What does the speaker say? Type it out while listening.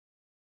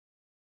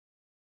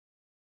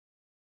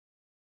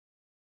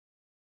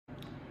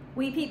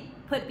We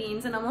put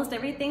beans in almost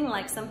everything,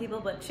 like some people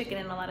put chicken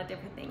in a lot of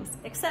different things,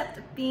 except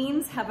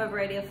beans have a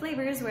variety of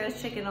flavors, whereas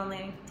chicken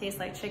only tastes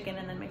like chicken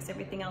and then makes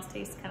everything else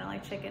taste kind of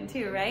like chicken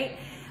too, right?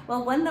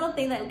 Well, one little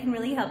thing that can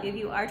really help you if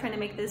you are trying to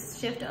make this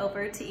shift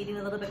over to eating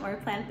a little bit more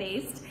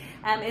plant-based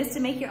is to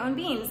make your own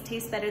beans.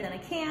 Taste better than a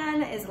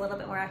can, is a little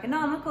bit more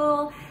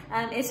economical.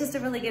 It's just a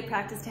really good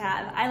practice to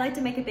have. I like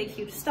to make a big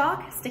huge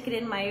stock, stick it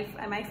in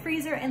my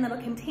freezer in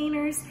little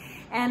containers,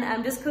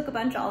 and just cook a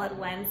bunch all at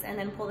once and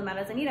then pull them out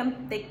as I need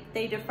them.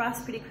 They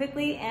defrost pretty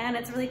quickly and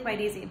it's really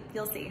quite easy,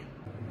 you'll see.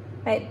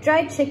 All right,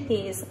 dried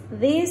chickpeas.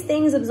 These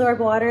things absorb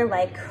water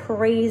like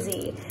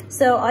crazy.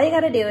 So all you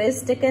gotta do is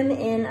stick them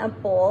in a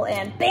bowl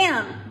and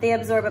bam, they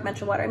absorb a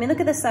bunch of water. I mean, look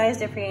at the size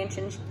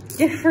differentiation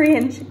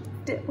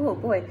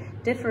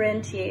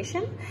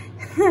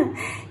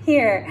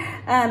here.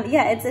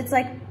 Yeah, it's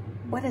like,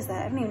 what is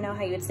that? I don't even know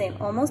how you would say it.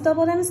 Almost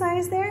doubled in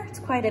size there. It's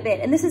quite a bit.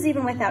 And this is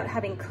even without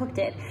having cooked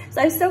it. So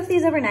I've soaked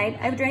these overnight.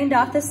 I've drained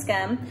off the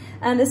scum.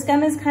 The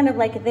scum is kind of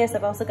like this.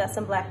 I've also got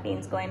some black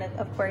beans going,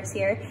 of course,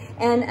 here.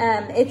 And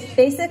it's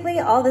basically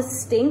all the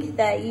stink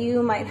that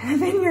you might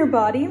have in your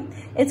body.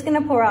 It's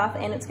gonna pour off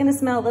and it's gonna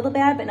smell a little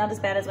bad, but not as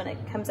bad as when it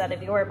comes out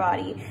of your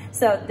body.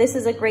 So this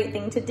is a great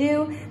thing to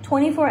do.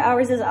 24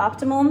 hours is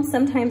optimal.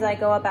 Sometimes I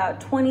go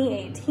about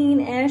 20,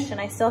 18-ish, and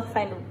I still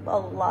find a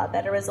lot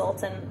better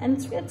results, and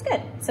it's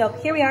good. So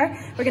here we are.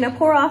 We're gonna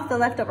pour off the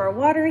leftover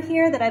water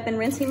here that I've been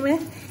rinsing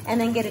with and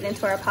then get it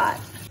into our pot.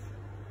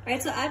 All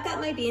right, so I've got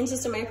my beans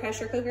just in my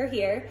pressure cooker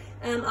here.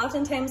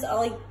 Oftentimes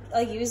I'll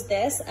use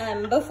this.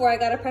 Before I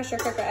got a pressure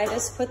cooker, I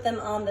just put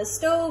them on the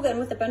stove and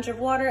with a bunch of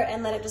water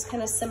and let it just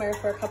kind of simmer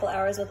for a couple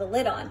hours with the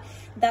lid on.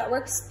 That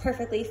works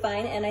perfectly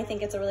fine, and I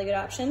think it's a really good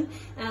option.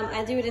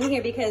 I do it in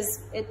here because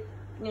it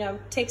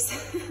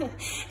takes,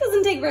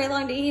 doesn't take very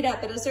long to heat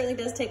up, but it certainly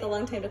does take a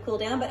long time to cool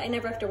down, but I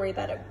never have to worry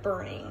about it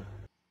burning.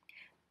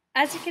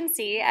 As you can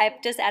see,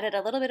 I've just added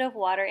a little bit of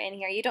water in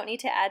here. You don't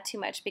need to add too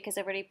much because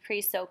I've already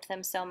pre-soaked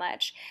them so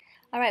much.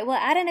 All right, we'll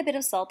add in a bit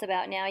of salt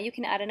about now. You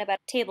can add in about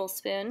a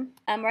tablespoon.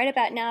 Right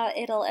about now,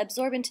 it'll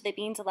absorb into the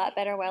beans a lot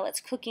better while it's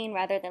cooking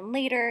rather than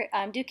later.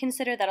 Do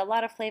consider that a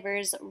lot of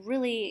flavors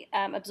really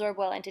absorb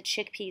well into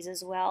chickpeas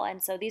as well,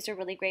 and so these are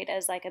really great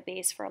as like a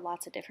base for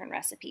lots of different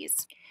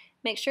recipes.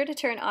 Make sure to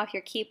turn off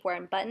your keep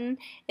warm button.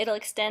 It'll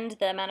extend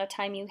the amount of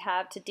time you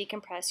have to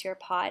decompress your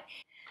pot.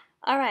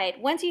 All right,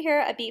 once you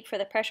hear a beep for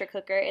the pressure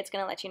cooker, it's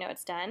going to let you know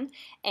it's done.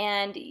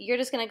 And you're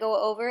just going to go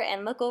over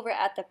and look over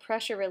at the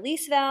pressure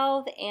release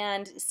valve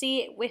and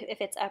see if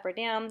it's up or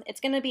down. It's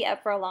going to be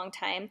up for a long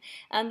time.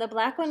 The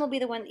black one will be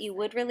the one that you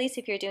would release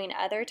if you're doing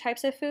other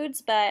types of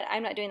foods, but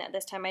I'm not doing that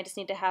this time. I just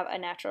need to have a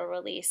natural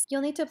release.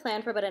 You'll need to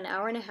plan for about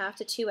 1.5 hours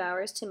to 2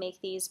 hours to make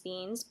these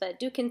beans, but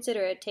do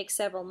consider it takes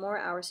several more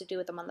hours to do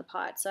with them on the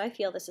pot, so I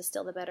feel this is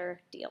still the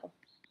better deal.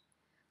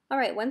 All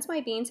right, once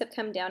my beans have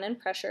come down in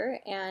pressure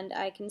and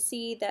I can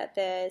see that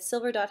the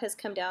silver dot has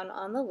come down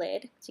on the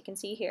lid, as you can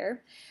see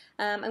here,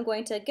 I'm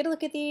going to get a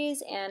look at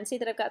these and see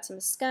that I've got some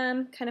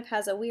scum. Kind of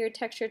has a weird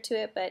texture to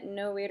it, but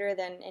no weirder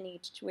than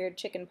any weird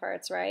chicken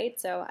parts, right?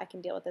 So I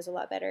can deal with this a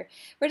lot better.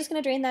 We're just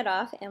going to drain that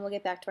off and we'll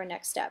get back to our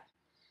next step.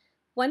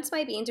 Once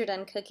my beans are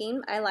done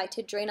cooking, I like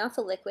to drain off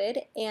the liquid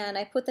and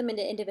I put them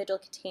into individual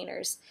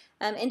containers.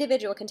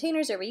 Individual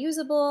containers are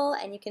reusable,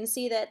 and you can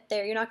see that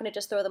you're not going to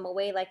just throw them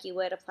away like you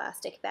would a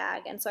plastic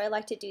bag. And so I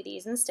like to do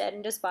these instead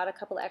and just bought a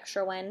couple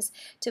extra ones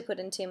to put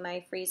into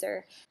my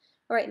freezer.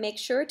 All right, make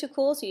sure to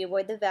cool so you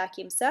avoid the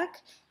vacuum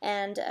suck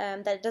and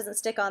that it doesn't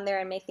stick on there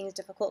and make things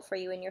difficult for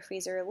you in your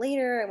freezer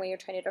later and when you're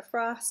trying to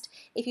defrost.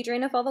 If you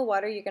drain off all the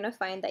water, you're going to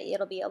find that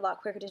it'll be a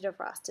lot quicker to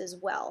defrost as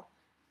well.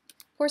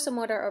 Pour some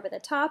water over the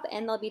top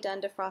and they'll be done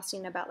defrosting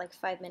in about like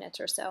 5 minutes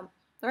or so.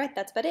 All right,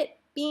 that's about it.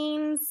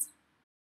 Beans!